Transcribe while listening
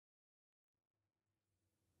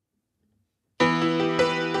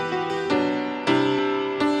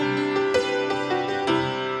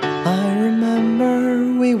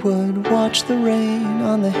we would watch the rain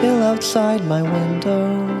on the hill outside my window.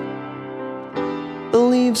 The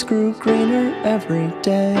leaves grew greener every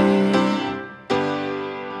day.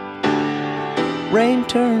 Rain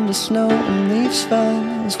turned to snow and leaves fell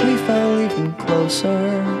as we fell even closer.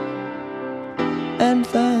 And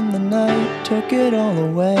then the night took it all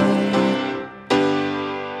away.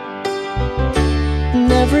 And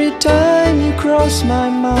every time you cross my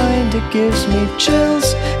mind, it gives me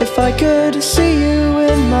chills. If I could see you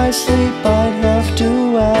in my sleep, I'd have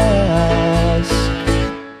to ask,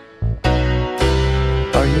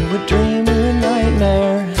 are you a dream or a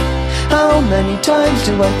nightmare? How many times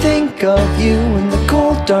do I think of you in the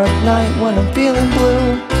cold dark night when I'm feeling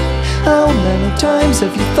blue? How many times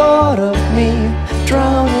have you thought of me,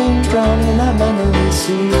 drowning, drowning in that memory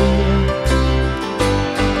sea?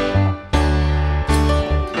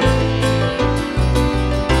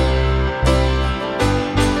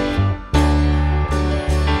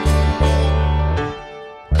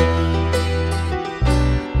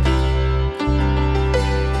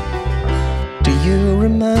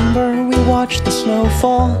 Remember, we watched the snow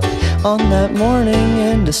fall on that morning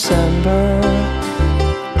in December.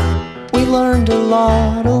 We learned a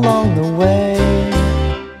lot along the way.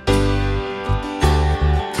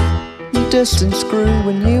 Distance grew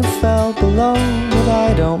when you fell below, but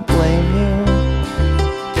I don't blame you.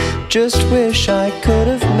 Just wish I could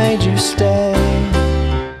have made you stay.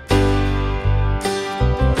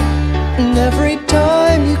 And every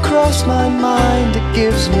time you cross my mind, it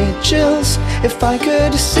gives me chills. If I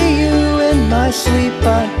could see you in my sleep,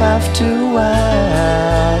 I'd have to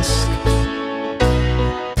ask,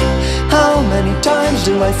 how many times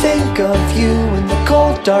do I think of you in the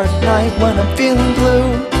cold dark night when I'm feeling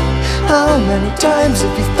blue? How many times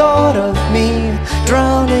have you thought of me,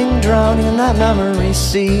 drowning, drowning in that memory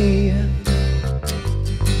sea?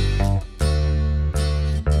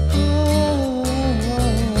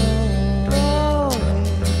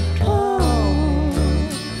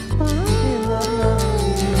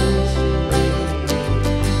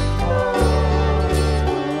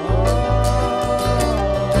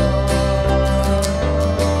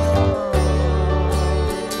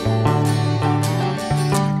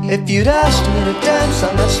 If you'd asked me to dance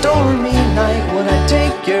on that stormy night, would I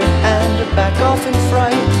take your hand or back off in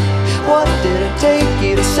fright? What did it take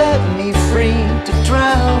you to set me free, to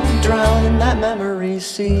drown, drown in that memory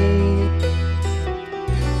sea?